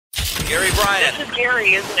Gary Bryan. This is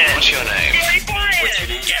Gary, isn't it? What's your name? Gary Bryan.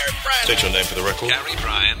 Gary Bryan. State your name for the record. Gary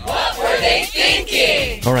Bryan. What were they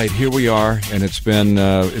thinking? All right, here we are, and it's been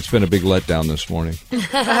a big letdown this morning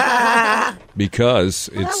because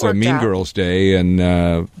it's worked Mean out. Girls Day, and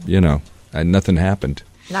and nothing happened.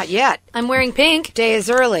 Not yet. I'm wearing pink. Day is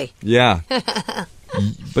early. Yeah,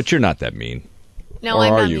 but you're not that mean. No, Or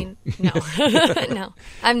I'm are not you? mean. No. No.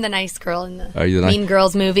 I'm the nice girl in Are you the the Mean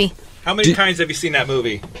Girls movie. How many times have you seen that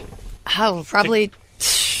movie? Oh, probably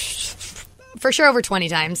for sure over 20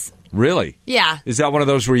 times. Really? Yeah. Is that one of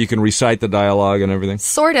those where you can recite the dialogue and everything?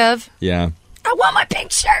 Sort of. Yeah. I want my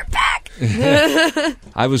pink shirt back.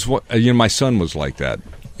 I was, my son was like that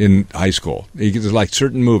in high school. He was like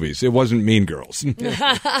certain movies. It wasn't Mean Girls.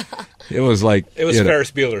 It was like It was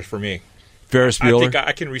Ferris Bueller for me. Ferris I Bueller. think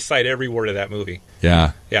I can recite every word of that movie.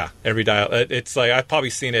 Yeah. Yeah, every dialogue. It's like I've probably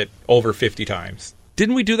seen it over 50 times.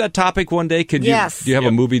 Didn't we do that topic one day? Yes. Do you have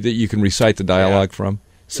a movie that you can recite the dialogue from?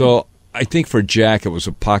 So I think for Jack it was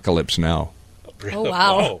Apocalypse Now. Oh,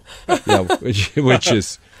 wow. Yeah, which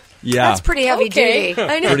is That's pretty heavy Okay. duty.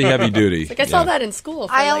 I know. pretty heavy duty. Like I saw that in school.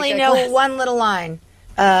 for I like only a know class. one little line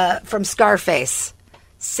from Scarface.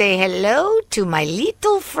 Say hello to my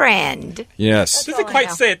little friend. Yes. Doesn't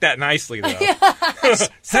quite say it that nicely, though. Hey,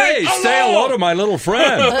 say hello to my little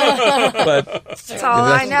friend. But That's all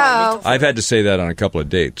I know. I've had to say that on a couple of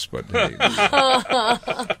dates. But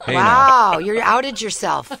hey, Wow, you outed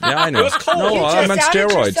yourself. yeah, I know. No, You I'm on just outed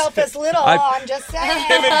steroids. yourself as little. I'm just saying.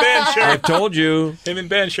 Him and Ben sharing, I've told you.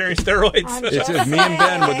 sharing steroids. It's me and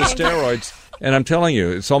Ben with the steroids. And I'm telling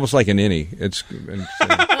you, it's almost like an innie.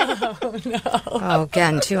 Oh,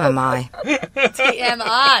 again, 2 am I.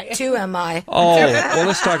 TMI. 2 am I. Oh, well,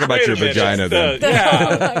 let's talk about Wait your a minute. vagina then.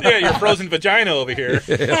 Yeah, your frozen vagina over here.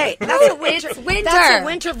 Hey, that's a winter. It's winter. That's a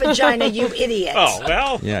winter vagina, you idiot. Oh,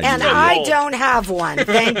 well. Yeah, you And idiot. I don't have one.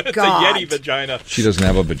 Thank It's God. a Yeti vagina. She doesn't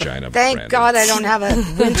have a vagina. Thank Brandon. God I don't have a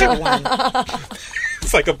winter one.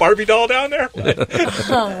 It's like a Barbie doll down there.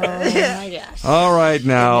 All right,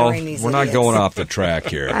 now Ignoring these we're not idiots. going off the track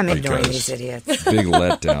here. I'm ignoring because these idiots. Big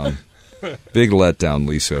letdown. Big letdown,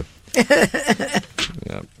 Lisa.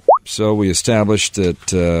 Yeah. So we established that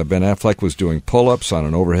Ben Affleck was doing pull-ups on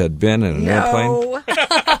an overhead bin in an airplane. No.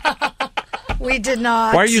 We did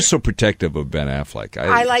not. Why are you so protective of Ben Affleck?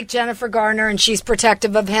 I like Jennifer Garner, and she's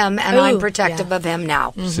protective of him, and I'm Ooh, protective yeah. of him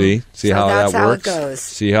now. See So how that's that how it works. goes.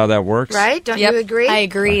 See how that works, Right? Don't Yep, you agree? I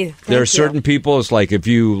agree. There are you. certain people. It's like if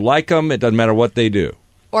you like them, it doesn't matter what they do.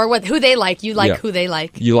 Or who they like. You like Yeah. who they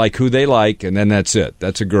like. You like who they like, and then that's it.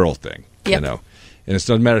 That's a girl thing, you Yep. know. And it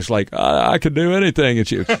doesn't matter. It's like I could do anything, and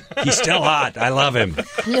he's still hot. I love him.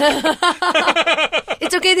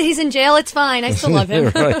 It's okay that he's in jail. It's fine. I still love him.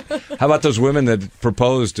 Right. How about those women that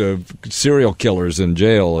propose to serial killers in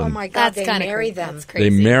jail? Oh And my God, That's they kind of marry them. That's crazy.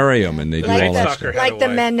 they marry them, and they do Like all that Stalker. stuff. Like the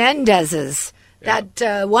wife. Menendezes.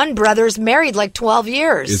 That one brother's married like 12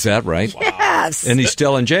 years. Is that right? Yes. And he's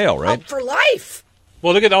still in jail, right? For life.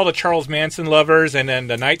 Well, look at all the Charles Manson lovers, and then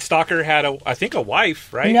the Night Stalker had I think a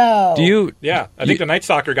wife, right? No. Do you? Yeah, I think the Night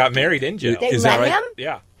Stalker got married in jail. They Is let that right? him?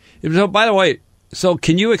 Yeah. So, by the way,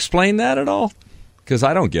 can you explain that at all? Because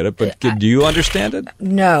I don't get it. But do you understand it?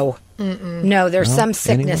 No. No, there's some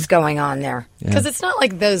sickness going on there. Because it's not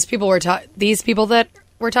like those people these people that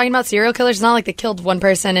we're talking about, serial killers. It's not like they killed one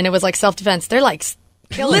person and it was like self-defense. They're like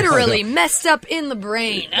literally messed up in the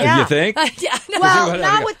brain. Yeah. You think? Yeah. Well,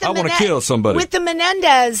 not with the I want to kill somebody. With the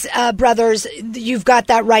Menendez brothers, you've got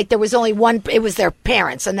that right. There was only one. It was their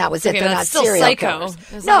parents, and that was it. Okay, They're but not that's still serial psycho. killers.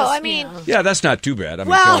 It's No, not- I mean, Yeah, that's not too bad. I mean,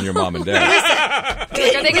 Well- killing your mom and dad. Are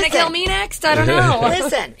they going to listen. kill me next? I don't know.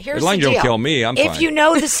 Listen, here's As long the as you deal. don't kill me, I'm If fine. you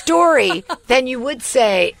know the story, then you would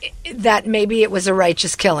say that maybe it was a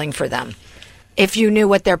righteous killing for them. If you knew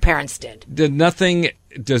what their parents did.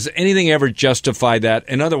 Does anything ever justify that?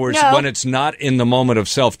 In other words, No. when it's not in the moment of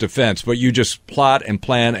self-defense, but you just plot and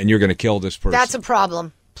plan and you're going to kill this person. That's a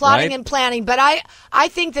problem. Plotting Right? and planning. But I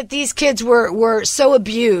think that these kids were so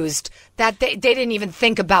abused that they didn't even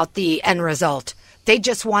think about the end result. They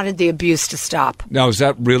just wanted the abuse to stop. Now, is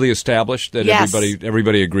that really established that Yes.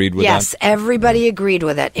 everybody agreed with Yes, that? everybody agreed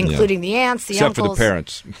with it, including the aunts, the Except uncles. for the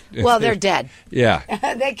parents. Well, they're dead. Yeah.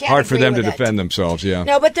 They can't Hard for agree them to with it. defend themselves, yeah.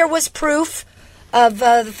 No, but there was proof of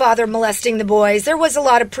the father molesting the boys. There was a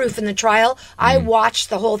lot of proof in the trial. I watched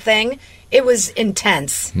the whole thing. It was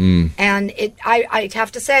intense. And I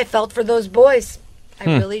have to say, I felt for those boys. I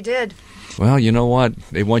really did. Well, you know what?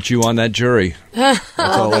 They want you on that jury. That's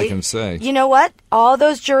all I they- can say. You know what? All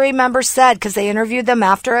those jury members said, because they interviewed them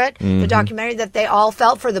after it, the documentary, that they all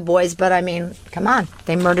felt for the boys. But, I mean, come on.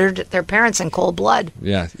 They murdered their parents in cold blood.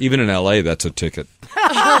 Yeah, even in L.A., that's a ticket.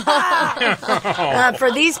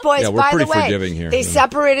 For these boys, Yeah, we're by the pretty way, forgiving here. they Yeah.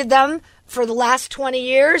 separated them for the last 20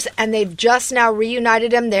 years, and they've just now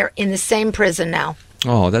reunited them. They're in the same prison now,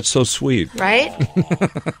 Oh, that's so sweet. right?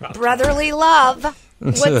 Brotherly love.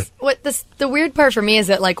 The weird part for me is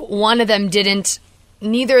that like one of them didn't.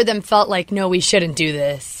 Neither of them felt like, no, we shouldn't do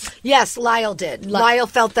this. Yes, Lyle did. Lyle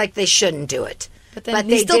felt like they shouldn't do it. But then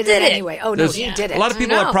he they still did it. anyway. Oh, no, There's- he did it. A lot of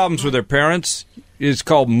people I have know. problems with their parents. It's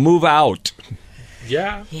called move out,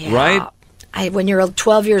 Yeah. Yeah. right? When you're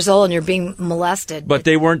 12 years old and you're being molested. But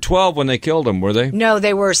they weren't 12 when they killed him, were they? No,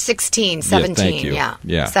 they were 16, 17. thank you. Yeah.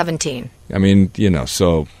 Yeah. 17. I mean,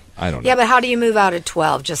 so I don't know. Yeah, but how do you move out at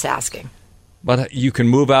 12? Just asking. But you can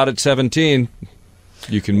move out at 17.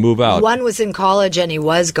 You can move out. One was in college and he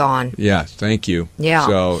was gone. Yeah, thank you. Yeah.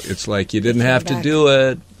 So it's like you didn't have to back. do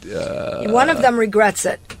it. One of them regrets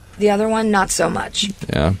it. The other one, not so much.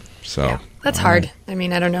 Yeah. So Yeah. That's hard. I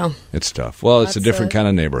mean, I don't know. it's tough. Well, it's a That's different it. kind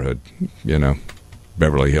of neighborhood,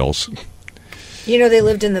 Beverly Hills. You know, they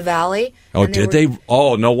lived in the valley. Oh, and did they?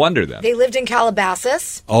 Oh, no wonder then. They lived in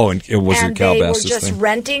Calabasas. Oh, and it was a And Calabasas they were just thing.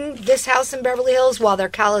 renting this house in Beverly Hills while their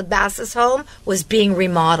Calabasas home was being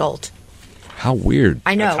remodeled. How weird.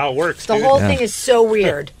 I know. That's how it works, The dude. whole Yeah. thing is so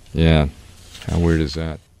weird. Yeah. How weird is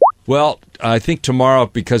that? Well, I think tomorrow,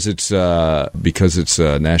 because it's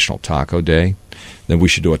National Taco Day, then we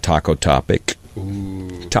should do a taco topic.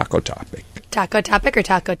 Taco topic. Taco topic or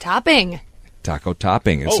taco topping? Taco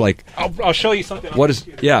topping. It's Oh, like, I'll show you something. what is,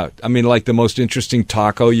 yeah, I mean, like the most interesting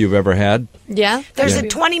taco you've ever had. Yeah. There's a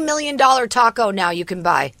 $20 million taco now you can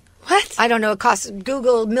buy. What? I don't know. It costs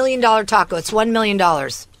Google $1 million taco. It's $1 million.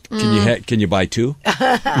 Can you buy two?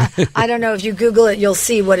 I don't know. If you Google it, you'll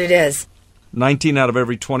see what it is. 19 out of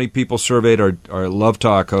every 20 people surveyed are love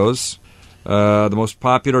tacos. The most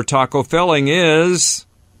popular taco filling is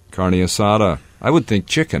carne asada. I would think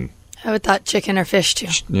chicken. I would thought chicken or fish too.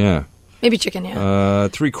 Yeah. Maybe chicken, yeah.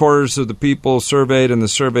 3/4 of the people surveyed in the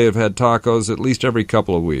survey have had tacos at least every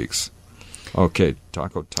couple of weeks. Okay,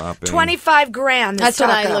 taco topping. 25 grand. This That's what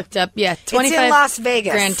I taco. looked up. Yeah, It's in Las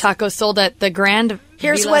Vegas. Grand tacos sold at the Grand.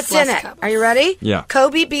 Here's Vilas what's in Las it. Cabos. Are you ready? Yeah.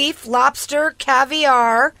 Kobe beef, lobster,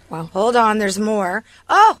 caviar. Wow. Hold on, there's more.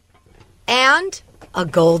 Oh, and a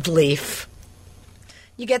gold leaf.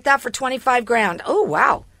 You get that for 25 grand. Oh,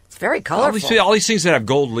 wow. It's very colorful. All these things that have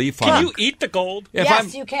gold leaf on Can them. you eat the gold? If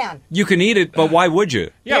Yes, you can. You can eat it, but why would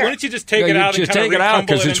you? Yeah, Here. why don't you just take Yeah, it you out just and kind take it out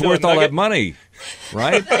because it's worth all that money,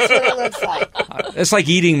 right? That's what it looks like. It's like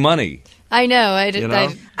eating money. I know. I did. You know?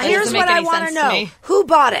 That Here's doesn't make what I any want to sense know. me. Who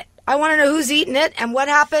bought it? I want to know who's eating it and what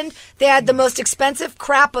happened. They had the most expensive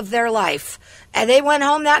crap of their life. And they went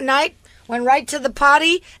home that night, went right to the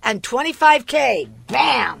potty, and $25K.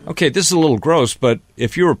 Bam! Okay, this is a little gross, but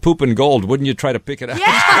if you were pooping gold, wouldn't you try to pick it out?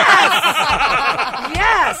 Yes!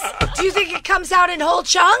 Yes! Do you think it comes out in whole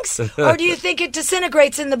chunks? Or do you think it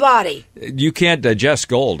disintegrates in the body? You can't digest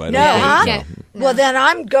gold. I don't No, think. huh? can't. Well, then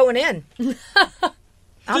I'm going in.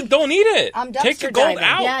 Just don't eat it. I'm Take the dumpster gold diving.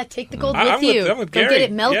 out. Yeah, take the gold I'm with you. I'm with Go Gary. get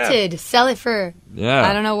it melted. Sell it for. Yeah.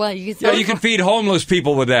 I don't know what you can. Yeah, Sell you it can for. feed homeless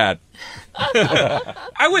people with that.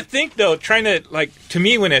 I would think though, trying to to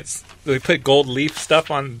me when they put gold leaf stuff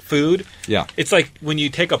on food. Yeah. It's like when you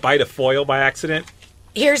take a bite of foil by accident.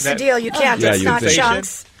 Here's the That- deal. You can't. Yeah, It's you not think.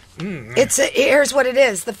 chunks. Here's what it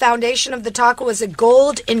is. The foundation of the taco is a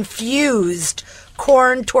gold-infused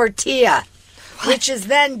corn tortilla, which is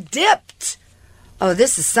then dipped. Oh,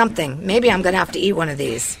 this is something. Maybe I'm going to have to eat one of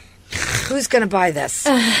these. Who's going to buy this?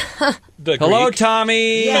 The Hello, Greek.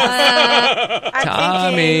 Tommy. I'm thinking,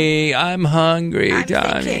 Tommy, I'm hungry, I'm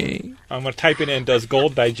Tommy. thinking. I'm going to type it in. Does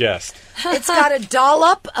gold digest? it's got a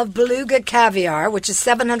dollop of beluga caviar, which is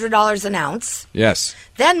 $700 an ounce. Yes.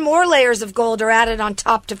 Then more layers of gold are added on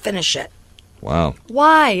top to finish it. Wow.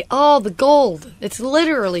 Why all the gold? It's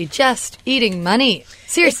literally just eating money.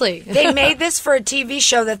 Seriously. They made this for a TV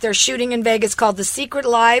show that they're shooting in Vegas called The Secret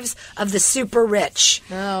Lives of the Super Rich.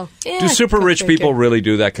 Oh. Do super rich people really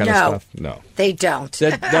do that kind of No. stuff? No. They don't.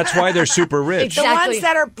 That's why they're super rich. The Exactly. ones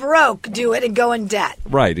that are broke do it and go in debt.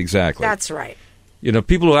 Right, exactly. That's right.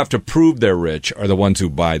 People who have to prove they're rich are the ones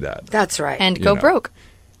who buy that. That's right. And go know. broke.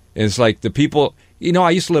 It's like the people, I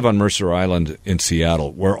used to live on Mercer Island in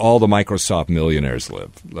Seattle, where all the Microsoft millionaires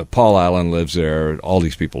live. Paul Allen lives there. All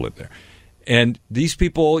these people live there. And these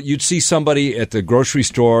people, you'd see somebody at the grocery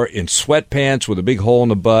store in sweatpants with a big hole in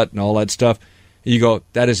the butt and all that stuff. And you go,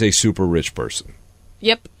 that is a super rich person.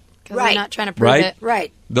 Yep. Because Right. they're not trying to prove Right. it.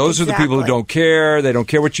 right. Those are the people who Exactly. don't care. They don't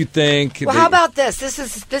care what you think. Well, how about this?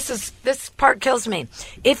 This part kills me.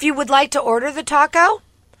 If you would like to order the taco,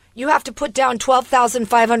 you have to put down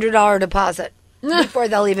 $12,500 deposit. before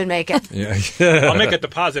they'll even make it. I'll make a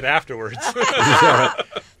deposit afterwards.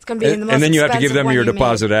 It's going to be in the most and then you have to give expensive them one your you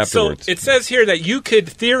deposit made. afterwards. So it says here that you could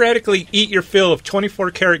theoretically eat your fill of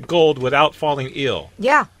 24-karat gold without falling ill.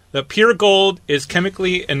 Yeah. The pure gold is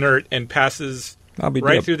chemically inert and passes I'll be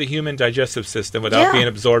right damned. through the human digestive system without Yeah. being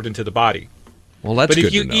absorbed into the body. Well, that's But good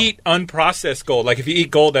if you to know. eat unprocessed gold, like if you eat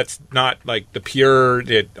gold that's not like the pure,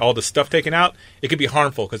 all the stuff taken out, it could be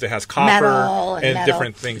harmful because it has copper Metal and metal.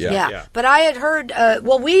 different things. Yeah. But I had heard,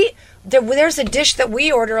 there's a dish that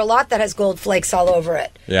we order a lot that has gold flakes all over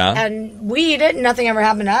it. Yeah? And we eat it and nothing ever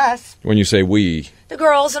happened to us. When you say we, The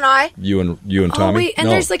girls and I. you and Tommy? wait, and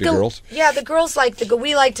no, there's like the a- girls? Yeah, the girls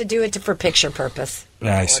we like to do it for picture purpose.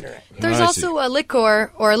 Nice. Order it. There's I also a liquor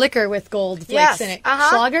with gold flakes Yes. in it. Uh-huh.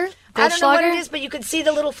 Schlager? I Gold don't know what Schlager? it is, but you can see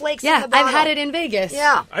the little flakes in Yeah, the bottle. I've had it in Vegas.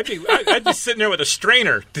 Yeah. I'd be sitting there with a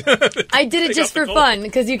strainer. I did it Take just out the for gold. fun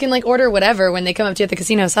because you can like order whatever when they come up to you at the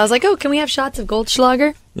casino. So I was like, "Oh, can we have shots of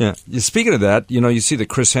Goldschlager?" Yeah. Speaking of that, you see that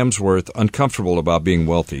Chris Hemsworth uncomfortable about being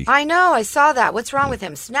wealthy. I know. I saw that. What's wrong with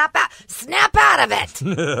him? Snap out of it.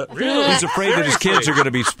 Really? He's afraid that his kids are going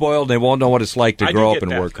to be spoiled and they won't know what it's like to I grow do up get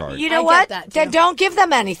and that. work hard. You know I get what? that, too. Then don't give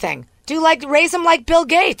them anything. Raise them like Bill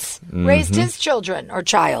Gates raised his children or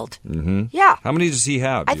child. Mm-hmm. Yeah. How many does he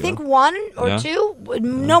have? I do you think know? one or Yeah. two.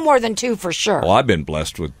 No more than two for sure. Well, I've been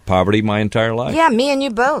blessed with poverty my entire life. Yeah, me and you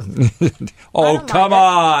both. Oh, don't come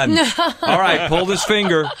mind on. All right, pull this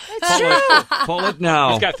finger. Pull it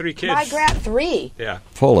now. He's got 3 kids. My grand 3. Yeah.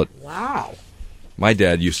 Pull it. Wow. My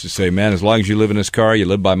dad used to say, man, as long as you live in this car, you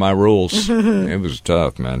live by my rules. It was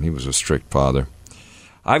tough, man. He was a strict father.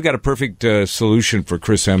 I've got a perfect solution for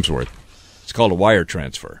Chris Hemsworth. It's called a wire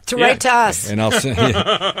transfer. To write to us. And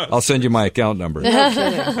I'll send you my account number.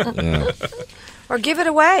 Yeah. Or give it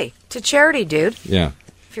away to charity, dude. Yeah.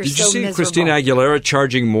 If you're Did so you see miserable. Christina Aguilera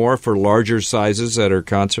charging more for larger sizes at her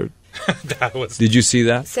concert? That was Did you see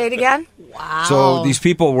that? Say it again. Wow. So these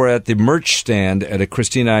people were at the merch stand at a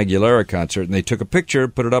Christina Aguilera concert, and they took a picture,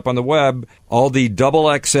 put it up on the web. All the double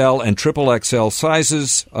XL and triple XL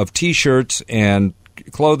sizes of T-shirts and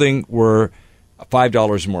clothing were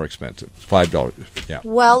 $5 more expensive. $5, yeah.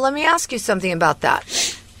 Well, let me ask you something about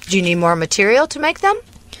that. Do you need more material to make them?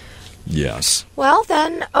 Yes. Well,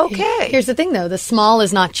 then, okay. Here's the thing, though: the small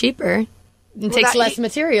is not cheaper. It takes that- less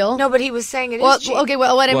material. No, but he was saying it is Well, cheap. okay.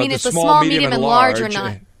 Well, what I Well, mean the is the small, small, medium, medium, and and large are large,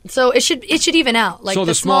 not. So it should even out. Like so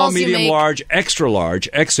the small, smalls you medium, make- large, extra large,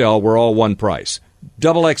 XL were all one price.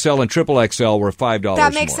 Double XL and triple XL were $5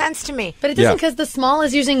 That makes more. sense to me. But it doesn't Yeah. because the small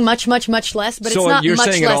is using much, much, much less. But So it's not you're much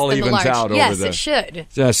saying it less all than the evens large. out over yes, the- it should.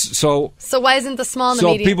 Yes. So So why isn't the small and the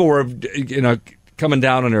So medium? people were, coming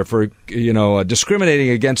down on her for, discriminating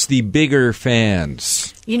against the bigger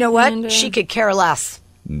fans. You know what? She could care less.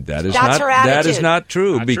 That is That's not. her That is attitude. not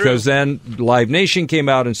true Not because true. then Live Nation came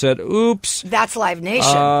out and said, "Oops." That's Live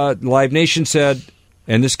Nation. Live Nation said,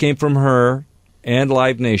 and this came from her and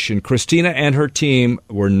Live Nation. Christina and her team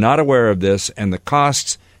were not aware of this, and the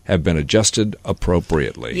costs have been adjusted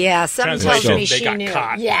appropriately. Yeah, something tells Translation, me they she got knew.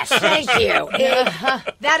 caught. Yes, thank you.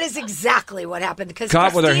 That is exactly what happened. Because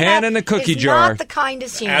Caught with her Christina hand in the cookie is jar. Not the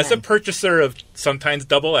kindest human. as a purchaser of sometimes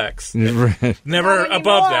double X, Right. never Not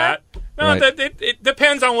above anymore. that. No, Right. it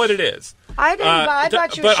depends on what it is. I didn't. I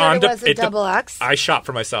bought you a shirt. It was a double X. I shop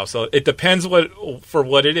for myself, so it depends for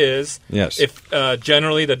what it is. Yes. If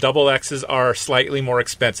generally the double X's are slightly more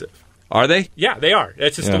expensive. Are they? Yeah, they are.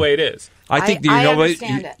 That's just Yeah. the way it is. I think I you know what,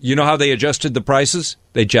 understand it. you know how they adjusted the prices?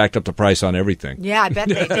 They jacked up the price on everything. Yeah, I bet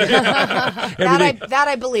they did. that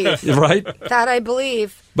I believe. Right? That I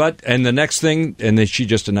believe. But and the next thing, and then she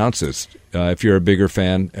just announced this: if you're a bigger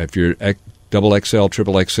fan, if you're double XL,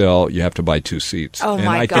 triple XL, you have to buy 2 seats. Oh and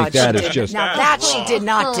my I God! think that she is did. just Now that she did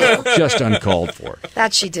not do. just uncalled for.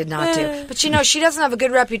 That she did not do. But she doesn't have a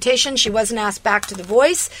good reputation. She wasn't asked back to The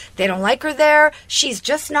Voice. They don't like her there. She's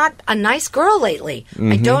just not a nice girl lately.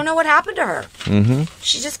 I don't know what happened to her. Mm-hmm.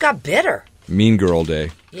 She just got bitter. Mean Girl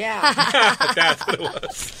Day. Yeah. That's what it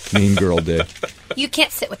was. Mean Girl Day. you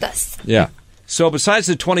can't sit with us. Yeah. So besides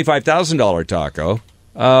the $25,000 taco,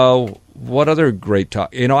 what other great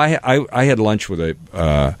taco? I had lunch with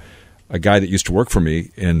a guy that used to work for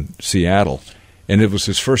me in Seattle, and it was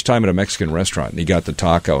his first time at a Mexican restaurant. And he got the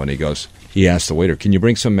taco, and he asked the waiter, "Can you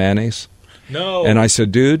bring some mayonnaise?" No. And I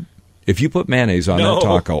said, "Dude, if you put mayonnaise on No. that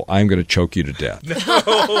taco, I'm going to choke you to death."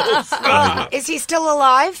 Is he still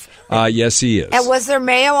alive? Yes, he is. And was there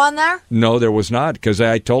mayo on there? No, there was not, because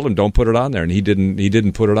I told him don't put it on there, and he didn't. He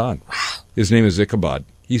didn't put it on. Wow. His name is Ichabod.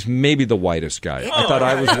 He's maybe the whitest guy. I thought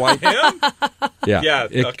I was white. Him? Yeah. Yeah,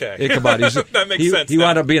 okay. Ichabod. That makes sense He now.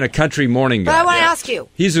 wound up being a country morning guy. But I want to ask you,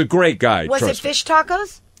 He's a great guy. was it trust me. fish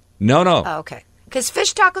tacos? No. Oh, okay. Because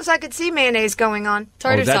fish tacos, I could see mayonnaise going on.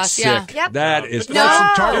 Tartar that's sauce, yeah. sick. Yep. That is No.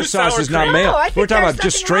 tartar Do sauce sour is not cream. mayo. No, I think We're talking there's about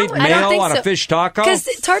just nothing straight wrong with it. I don't mayo think on so. a fish taco. Because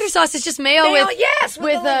tartar sauce is just mayo, Mayo, with yes,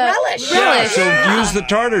 with a relish. Yeah, so use the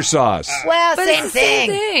tartar sauce. Well, But same it's the thing.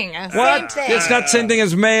 same thing. What? thing. It's not the same thing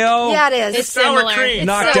as mayo. Yeah, it is. It's Sour similar. cream. It's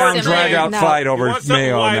Knock so down, similar. drag out No. fight You over want something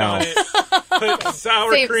mayo white now. on it. Put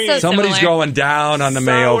sour Same- cream. so Somebody's similar. going down on the Sour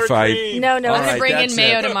mayo fight. cream. No, no. All I'm it's- gonna right, bring that's in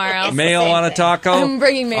mayo it. tomorrow. Mayo Same on a thing. taco? I'm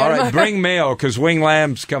bringing mayo All right, tomorrow. bring mayo, because Wing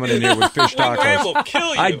Lamb's coming in here with fish Wing Lamb will tacos.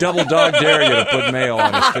 kill you. I double dog dare you to put mayo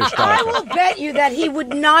on his fish I taco. will bet you that he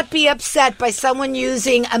would not be upset by someone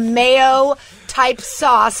using a mayo type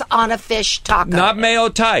sauce on a fish taco. Not mayo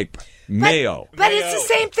type. Mayo. But it's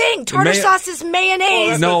the same thing. Tartar Mayo- sauce is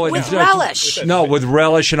mayonnaise No, with it's relish. No, with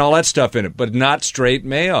relish and all that stuff in it, but not straight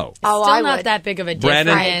mayo. Oh, Still I not would. that big of a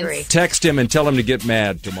Brandon, difference. I agree. text him and tell him to get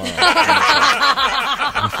mad tomorrow.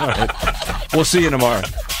 All right. We'll see you tomorrow.